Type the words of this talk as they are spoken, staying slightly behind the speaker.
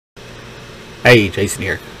Hey, Jason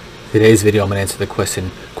here. Today's video I'm going to answer the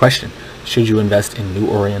question, should you invest in New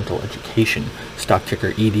Oriental Education, stock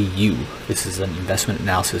ticker EDU? This is an investment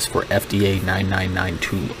analysis for FDA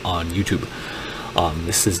 9992 on YouTube.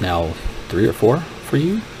 This is now 3 or 4 for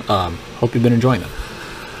you. Hope you've been enjoying them.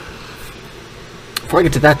 Before I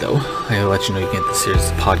get to that though, I gotta let you know you can get this series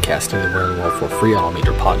of podcasting anywhere in the world for free on all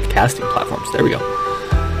major podcasting platforms. There we go.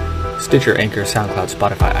 Stitcher, Anchor, SoundCloud,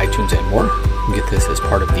 Spotify, iTunes, and more. You can get this as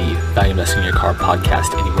part of the Value Investing in Your Car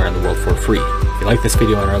podcast anywhere in the world for free. If you like this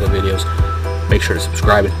video and our other videos, make sure to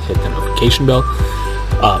subscribe and hit the notification bell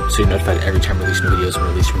so you're notified every time we release new videos, and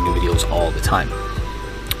release new videos all the time.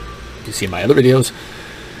 If you see my other videos,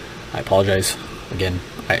 I apologize. Again,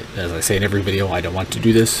 as I say in every video, I don't want to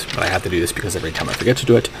do this, but I have to do this because every time I forget to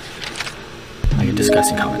do it, I get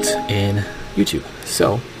disgusting comments in YouTube.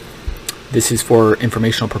 So this is for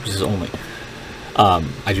informational purposes only.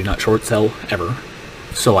 I do not short sell ever,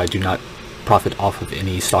 so I do not profit off of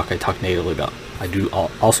any stock I talk negatively about. I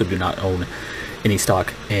also do not own any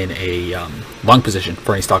stock in a long position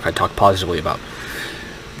for any stock I talk positively about.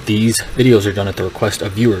 These videos are done at the request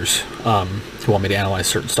of viewers who want me to analyze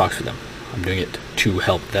certain stocks for them. I'm doing it to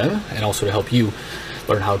help them and also to help you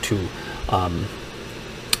learn how to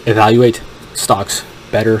evaluate stocks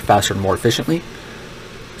better, faster, and more efficiently,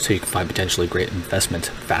 so you can find potentially great investment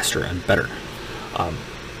faster and better.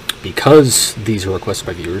 Because these are requested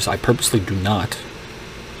by viewers, I purposely do not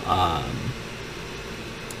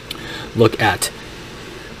look at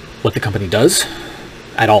what the company does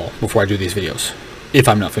at all before I do these videos. If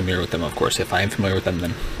I'm not familiar with them, of course. If I am familiar with them,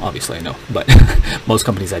 then obviously I know. But most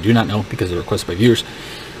companies I do not know because they're requested by viewers.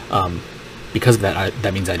 Because of that,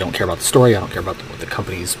 that means I don't care about the story. I don't care about what the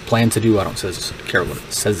company's plan to do. I don't care what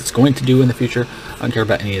it says it's going to do in the future. I don't care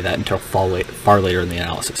about any of that until far later in the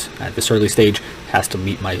analysis. At this early stage, it has to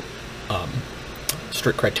meet my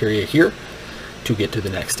strict criteria here to get to the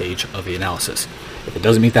next stage of the analysis. If it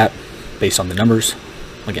doesn't meet that, based on the numbers,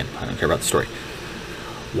 again, I don't care about the story.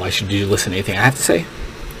 Why should you listen to anything I have to say?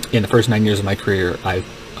 In the first 9 years of my career, I've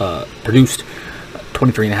produced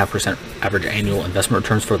 23.5% average annual investment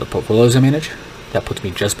returns for the portfolios I manage. That puts me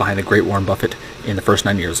just behind the great Warren Buffett in the first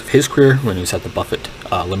 9 years of his career when he was at the Buffett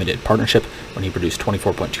Limited Partnership, when he produced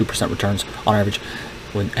 24.2% returns on average.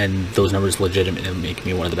 And those numbers legitimately make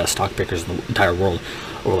me one of the best stock pickers in the entire world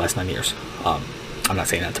over the last 9 years. I'm not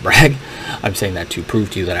saying that to brag. I'm saying that to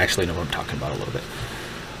prove to you that I actually know what I'm talking about a little bit.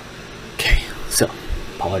 Okay, so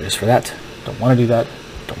apologize for that. Don't want to do that.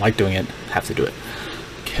 Don't like doing it. Have to do it.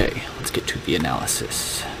 Okay, let's get to the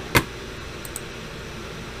analysis.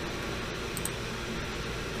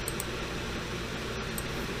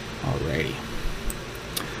 Alrighty.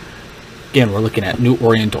 Again, we're looking at New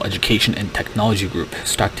Oriental Education and Technology Group,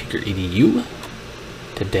 stock ticker EDU.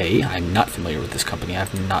 Today, I'm not familiar with this company. I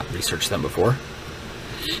have not researched them before.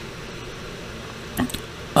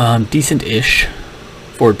 Decent-ish.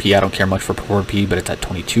 Forward P, I don't care much for forward P, but it's at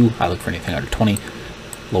 22. I look for anything under 20.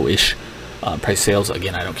 Low-ish. Price sales,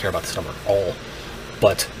 again, I don't care about this number at all,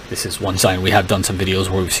 but this is one sign. We have done some videos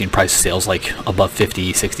where we've seen price sales like above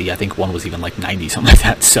 50, 60. I think one was even like 90, something like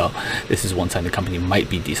that. So this is one sign the company might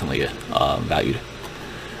be decently valued.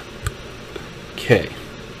 Okay.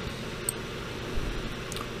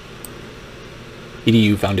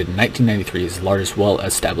 EDU, founded in 1993, is the largest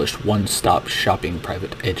well-established one-stop shopping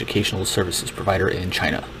private educational services provider in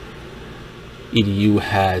China. EDU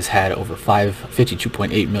has had over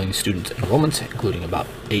 52.8 million student enrollments, including about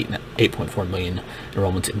 8.4 million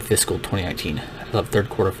enrollments in fiscal 2019. As of third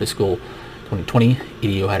quarter fiscal 2020,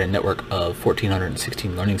 EDU had a network of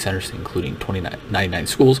 1,416 learning centers, including 99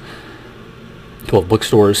 schools, 12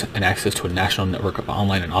 bookstores, and access to a national network of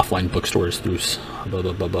online and offline bookstores through blah,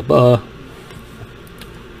 blah, blah, blah, blah.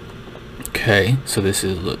 Okay, so this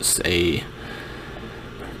is a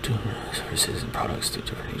services and products to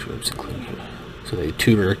different age groups, including, so they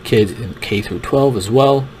tutor kids in K through 12 as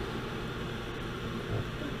well.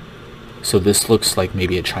 So this looks like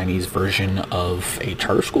maybe a Chinese version of a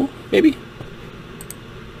charter school, maybe.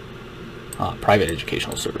 Private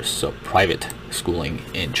educational service, so private schooling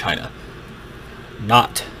in China,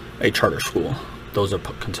 not a charter school. Those are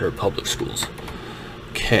considered public schools.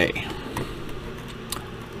 Okay.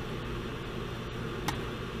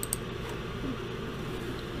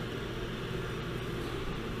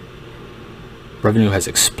 Revenue has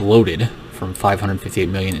exploded from $558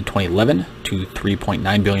 million in 2011 to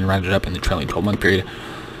 $3.9 billion rounded up in the trailing 12-month period.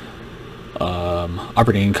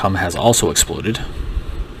 Operating income has also exploded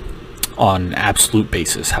on an absolute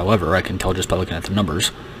basis. However, I can tell just by looking at the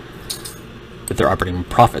numbers that their operating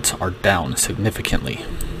profits are down significantly.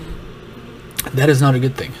 That is not a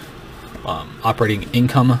good thing. Operating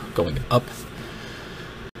income going up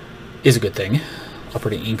is a good thing.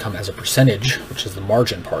 Operating income as a percentage, which is the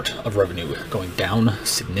margin part of revenue, going down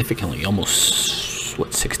significantly, almost,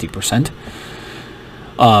 what, 60%?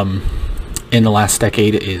 In the last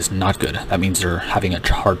decade is not good. That means they're having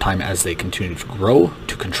a hard time as they continue to grow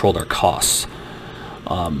to control their costs.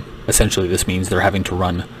 Essentially, this means they're having to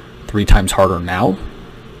run 3 times harder now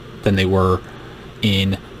than they were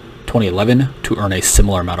in 2011 to earn a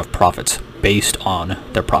similar amount of profits based on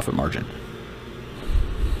their profit margin.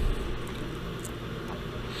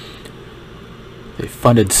 They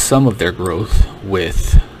funded some of their growth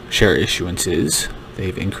with share issuances.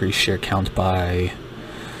 They've increased share count by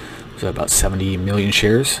about 70 million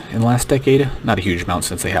shares in the last decade. Not a huge amount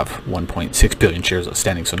since they have 1.6 billion shares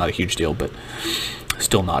outstanding, so not a huge deal, but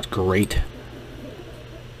still not great.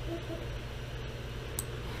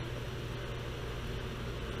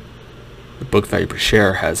 The book value per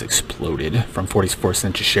share has exploded from 44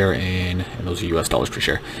 cents a share and those are US dollars per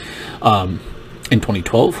share in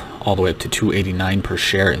 2012 all the way up to 289 per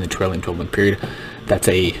share in the trailing 12-month period. That's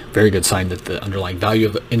a very good sign that the underlying value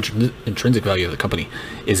of the intrinsic value of the company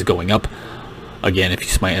is going up. Again, if you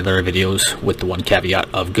see my other videos with the one caveat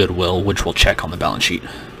of goodwill, which we'll check on the balance sheet.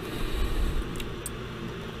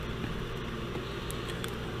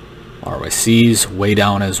 ROIC's way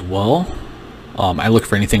down as well. I look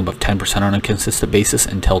for anything above 10% on a consistent basis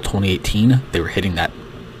until 2018. They were hitting that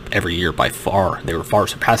every year by far. They were far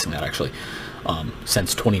surpassing that actually.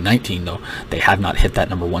 Since 2019 though, they have not hit that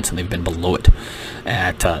number once, and they've been below it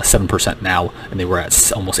at 7% now, and they were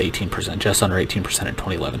at almost 18%, just under 18% in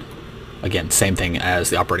 2011. Again, same thing as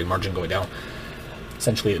the operating margin going down.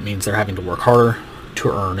 Essentially, it means they're having to work harder to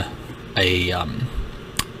earn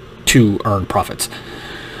profits,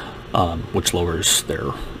 which lowers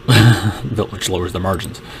their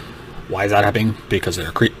margins. Why is that happening? Because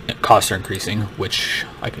their costs are increasing, which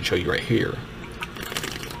I can show you right here.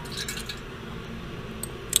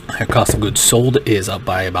 Their cost of goods sold is up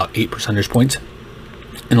by about 8 percentage points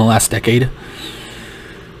in the last decade.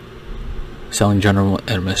 Selling general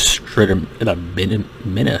administrative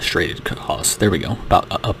costs, there we go,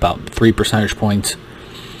 about 3 percentage points.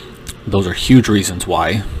 Those are huge reasons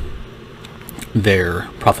why their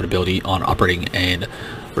profitability on operating and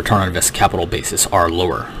return on invested capital basis are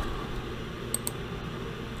lower.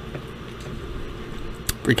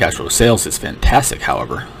 Free cash flow to sales is fantastic,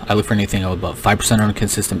 however. I look for anything above 5% on a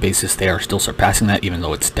consistent basis. They are still surpassing that, even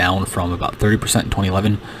though it's down from about 30% in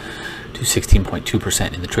 2011 to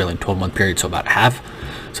 16.2% in the trailing 12-month period, so about half.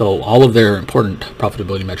 So all of their important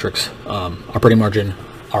profitability metrics, operating margin,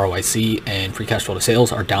 ROIC, and free cash flow to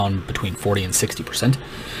sales are down between 40 and 60%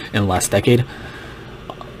 in the last decade.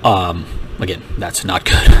 Again, that's not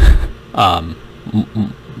good.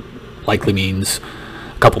 Likely means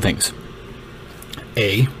a couple things.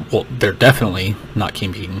 Well, they're definitely not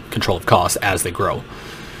keeping control of costs as they grow.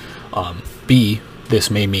 B, this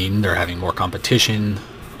may mean they're having more competition,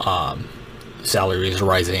 salaries are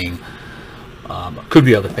rising, could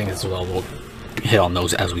be other things as well. We'll hit on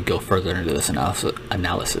those as we go further into this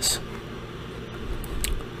analysis.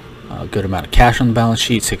 A good amount of cash on the balance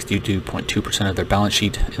sheet, 62.2% of their balance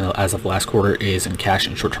sheet as of last quarter is in cash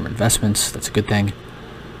and short-term investments. That's a good thing.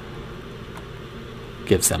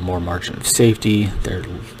 Gives them more margin of safety. Their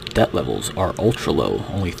debt levels are ultra low.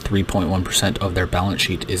 Only 3.1% of their balance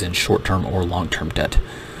sheet is in short-term or long-term debt.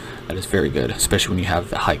 That is very good, especially when you have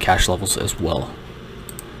the high cash levels as well.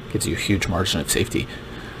 Gives you a huge margin of safety.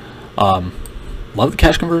 Love the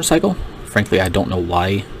cash conversion cycle. Frankly, I don't know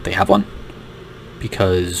why they have one,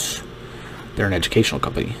 because they're an educational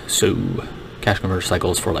company. So cash conversion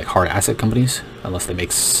cycle is for like hard asset companies, unless they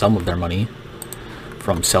make some of their money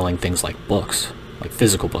from selling things like books, like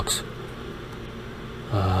physical books.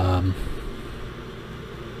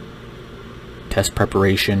 Test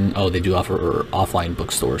preparation. Oh, they do offer offline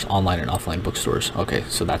bookstores, online and offline bookstores. Okay,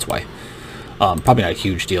 so that's why. Probably not a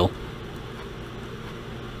huge deal,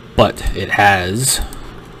 but it has,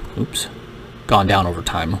 gone down over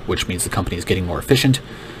time, which means the company is getting more efficient,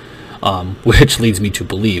 which leads me to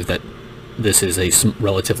believe that this is a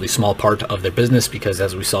relatively small part of their business, because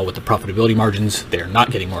as we saw with the profitability margins, they're not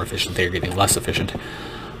getting more efficient, they're getting less efficient.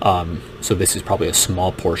 So this is probably a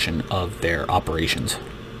small portion of their operations.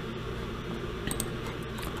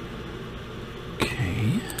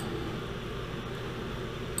 Okay.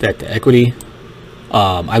 Debt to equity.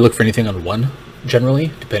 I look for anything on 1,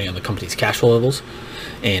 generally, depending on the company's cash flow levels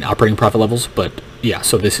and operating profit levels. But yeah,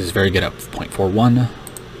 so this is very good at 0.41.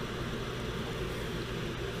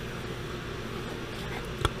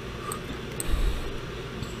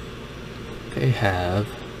 They have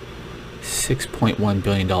 $6.1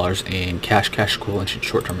 billion in cash equivalents, and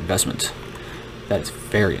short-term investments. That is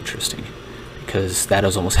very interesting, because that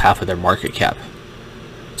is almost half of their market cap.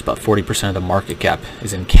 It's about 40% of the market cap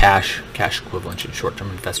is in cash equivalents, and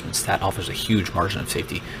short-term investments. That offers a huge margin of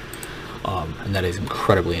safety, and that is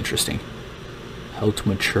incredibly interesting. Held to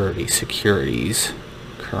maturity, securities,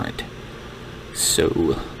 current.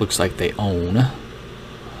 So looks like they own a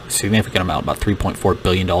significant amount, about $3.4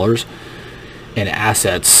 billion in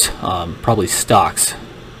assets, probably stocks.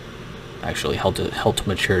 Actually, held to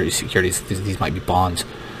maturity securities. These might be bonds,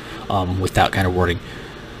 with that kind of wording,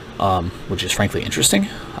 which is frankly interesting.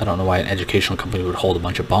 I don't know why an educational company would hold a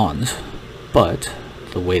bunch of bonds, but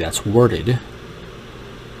the way that's worded,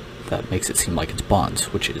 that makes it seem like it's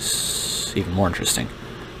bonds, which is even more interesting.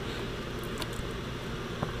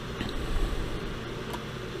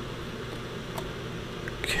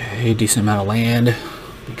 Okay, decent amount of land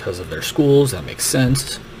because of their schools. That makes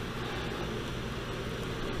sense.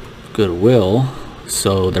 Goodwill.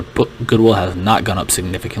 So their goodwill has not gone up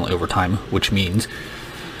significantly over time, which means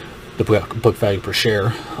the book value per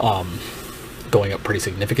share going up pretty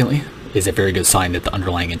significantly is a very good sign that the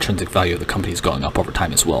underlying intrinsic value of the company is going up over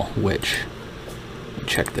time as well, which, let me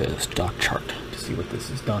check the stock chart to see what this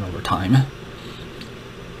has done over time.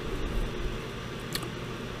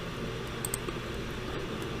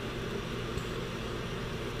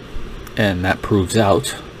 And that proves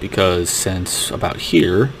out, because since about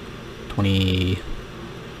here,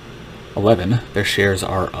 2011, their shares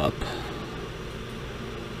are up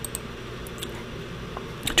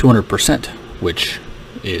 200%, which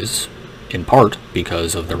is in part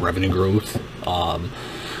because of their revenue growth,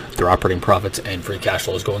 their operating profits and free cash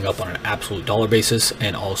flow is going up on an absolute dollar basis,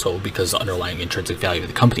 and also because the underlying intrinsic value of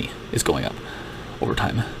the company is going up over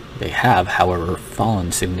time. They have, however,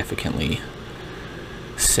 fallen significantly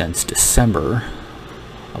since December.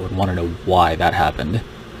 I would want to know why that happened.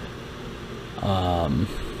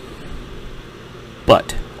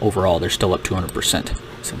 But overall, they're still up 200%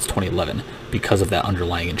 since 2011 because of that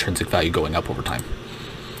underlying intrinsic value going up over time.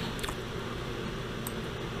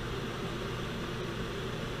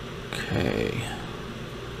 Okay.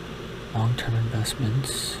 Long-term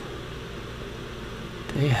investments.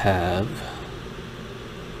 They have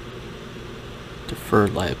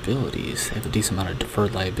deferred liabilities. They have a decent amount of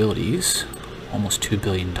deferred liabilities, almost $2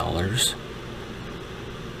 billion.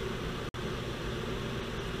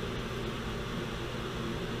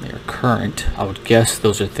 They are current. I would guess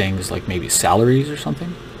those are things like maybe salaries or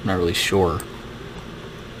something. I'm not really sure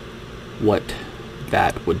what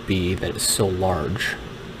that would be that is so large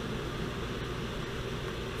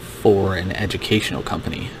for an educational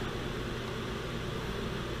company.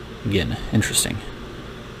 Again, interesting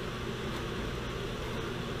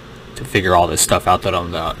to figure all this stuff out that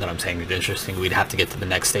I'm saying is interesting. We'd have to get to the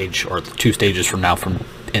next stage, or 2 stages from now,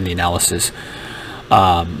 in the analysis,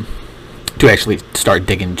 to actually start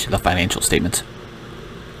digging into the financial statements,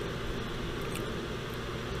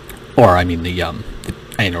 or I mean the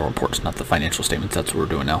annual reports, not the financial statements. That's what we're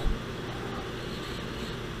doing now.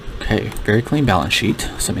 Okay, very clean balance sheet.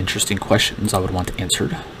 Some interesting questions I would want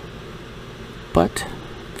answered, but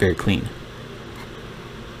very clean.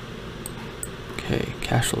 Okay,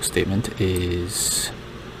 cash flow statement is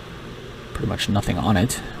pretty much nothing on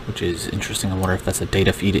it, which is interesting. I wonder if that's a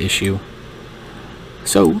data feed issue.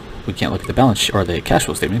 So we can't look at the balance sheet or the cash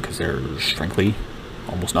flow statement because there's frankly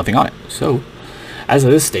almost nothing on it. So as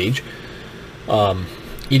of this stage,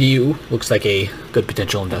 EDU looks like a good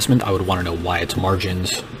potential investment. I would want to know why its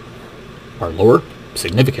margins are lower,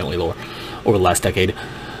 significantly lower, over the last decade.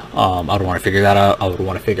 I would want to figure that out. I would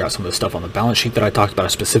want to figure out some of the stuff on the balance sheet that I talked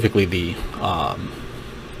about, specifically the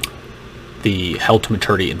held to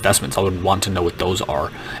maturity investments. I would want to know what those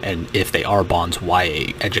are, and if they are bonds, why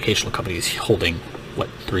a educational company is holding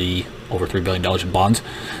over $3 billion in bonds.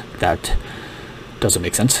 That doesn't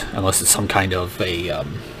make sense unless it's some kind of a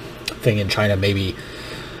thing in China. Maybe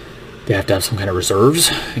they have to have some kind of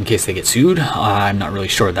reserves in case they get sued. I'm not really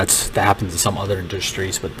sure. That happens in some other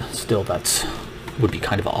industries, but still, that's would be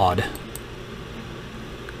kind of odd.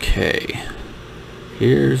 Okay,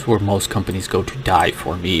 here's where most companies go to die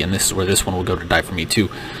for me, and this is where this one will go to die for me too.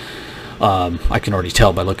 I can already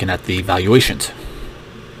tell by looking at the valuations.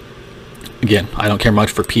 Again, I don't care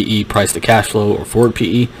much for PE, price to cash flow, or forward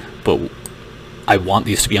PE, but I want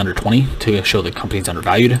these to be under 20 to show the company's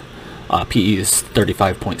undervalued. PE is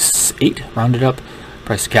 35.8 rounded up.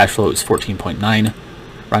 Price to cash flow is 14.9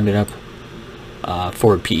 rounded up.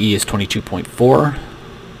 Forward PE is 22.4.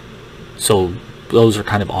 So those are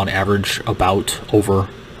kind of on average about over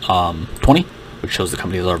 20, which shows the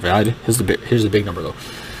company is overvalued. Here's the big number though.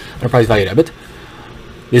 Enterprise value to EBIT.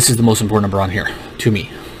 This is the most important number on here to me.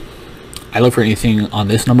 I look for anything on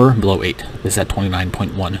this number below 8. This is at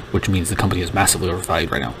 29.1, which means the company is massively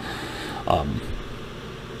overvalued right now.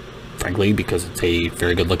 Frankly, because it's a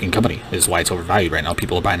very good looking company is why it's overvalued right now.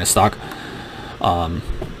 People are buying the stock. I'm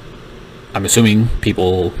assuming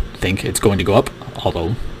people think it's going to go up,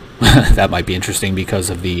 although that might be interesting because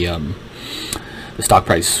of the stock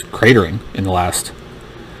price cratering in the last,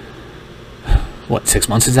 what, 6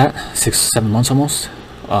 months is that? 6-7 months almost?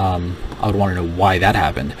 I would want to know why that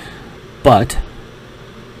happened. But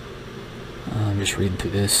I'm just reading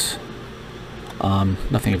through this.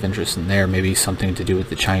 Nothing of interest in there. Maybe something to do with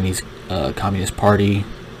the Chinese Communist Party.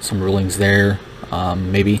 Some rulings there.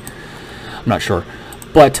 Maybe. I'm not sure.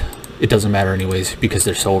 But it doesn't matter anyways because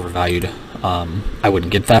they're so overvalued. I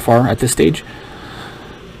wouldn't get that far at this stage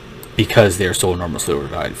because they're so enormously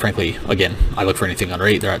overvalued. Frankly, again, I look for anything under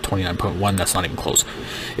 8. They're at 29.1. That's not even close.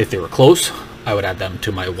 If they were close, I would add them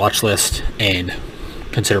to my watch list and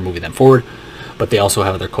consider moving them forward. But they also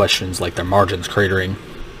have other questions like their margins cratering,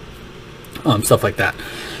 stuff like that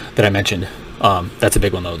I mentioned. That's a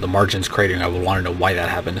big one though. The margins cratering, I would want to know why that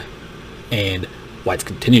happened and why it's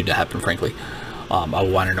continued to happen, frankly. I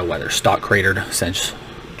would want to know why their stock cratered since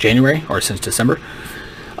January or since December,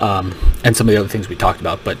 and some of the other things we talked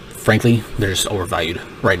about. But frankly, they're just overvalued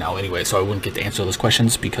right now anyway, so I wouldn't get to answer those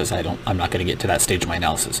questions because I'm not going to get to that stage of my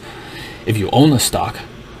analysis. If you own the stock,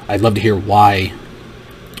 I'd love to hear why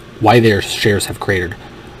their shares have cratered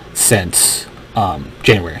since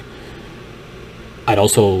January. I'd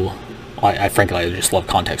also, frankly, I just love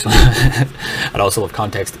context. I'd also love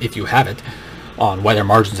context, if you have it, on why their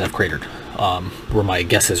margins have cratered. Were my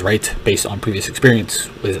guesses right based on previous experience?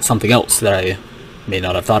 Is it something else that I may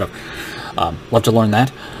not have thought of? Love to learn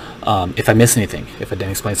that. If I missed anything, if I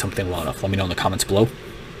didn't explain something well enough, let me know in the comments below.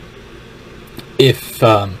 If you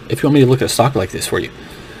want me to look at a stock like this for you,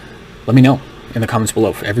 let me know in the comments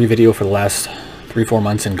below. For every video for the last 3-4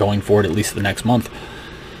 months and going forward at least the next month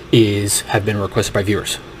have been requested by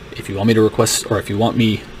viewers. If you want me to request, or if you want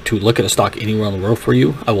me to look at a stock anywhere in the world for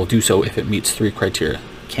you, I will do so if it meets 3 criteria.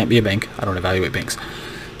 Can't be a bank. I don't evaluate banks.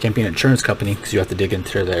 Can't be an insurance company because you have to dig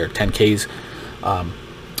into their 10Ks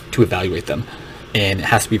to evaluate them. And it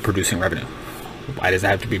has to be producing revenue. Why does it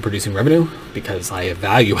have to be producing revenue? Because I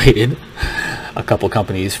evaluated a couple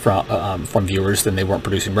companies from viewers, then they weren't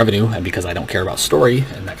producing revenue, and because I don't care about story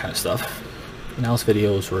and that kind of stuff, analysis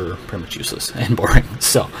videos were pretty much useless and boring.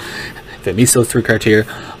 So if it meets those 3 criteria,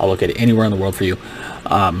 I'll look at it anywhere in the world for you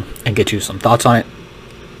and get you some thoughts on it.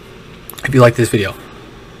 If you like this video,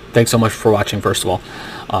 thanks so much for watching. First of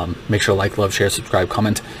all, make sure to like, love, share, subscribe,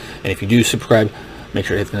 comment, and if you do subscribe, make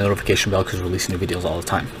sure to hit the notification bell because we're releasing new videos all the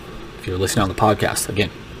time. If you're listening on the podcast, again,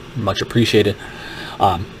 much appreciated.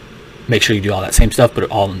 Make sure you do all that same stuff, but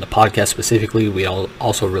all in the podcast specifically. We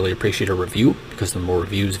also really appreciate a review because the more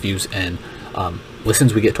reviews, views, and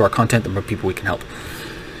listens we get to our content, the more people we can help.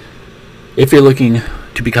 If you're looking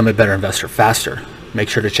to become a better investor faster, make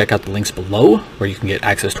sure to check out the links below where you can get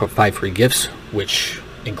access to 5 free gifts, which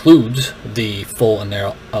includes the full and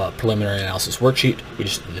preliminary analysis worksheet. We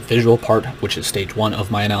just did the visual part, which is stage 1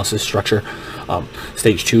 of my analysis structure.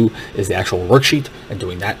 Stage 2 is the actual worksheet, and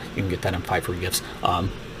doing that, you can get that in 5 free gifts,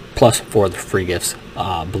 plus 4 of the free gifts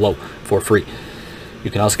below for free.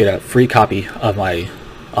 You can also get a free copy of my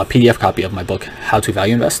PDF copy of my book, How to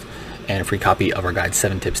Value Invest, and a free copy of our guide,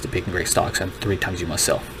 7 Tips to Picking Great Stocks and 3 Times You Must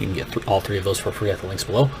Sell. You can get all 3 of those for free at the links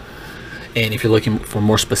below. And if you're looking for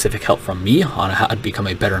more specific help from me on how to become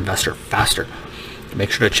a better investor faster, make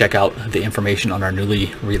sure to check out the information on our newly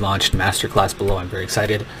relaunched masterclass below. I'm very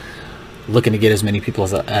excited. Looking to get as many people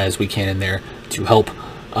as we can in there to help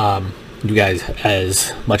you guys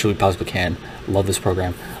as much as we possibly can. Love this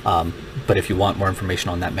program. But if you want more information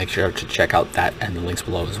on that, make sure to check out that and the links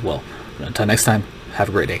below as well. Until next time, have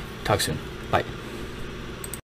a great day. Talk soon. Bye.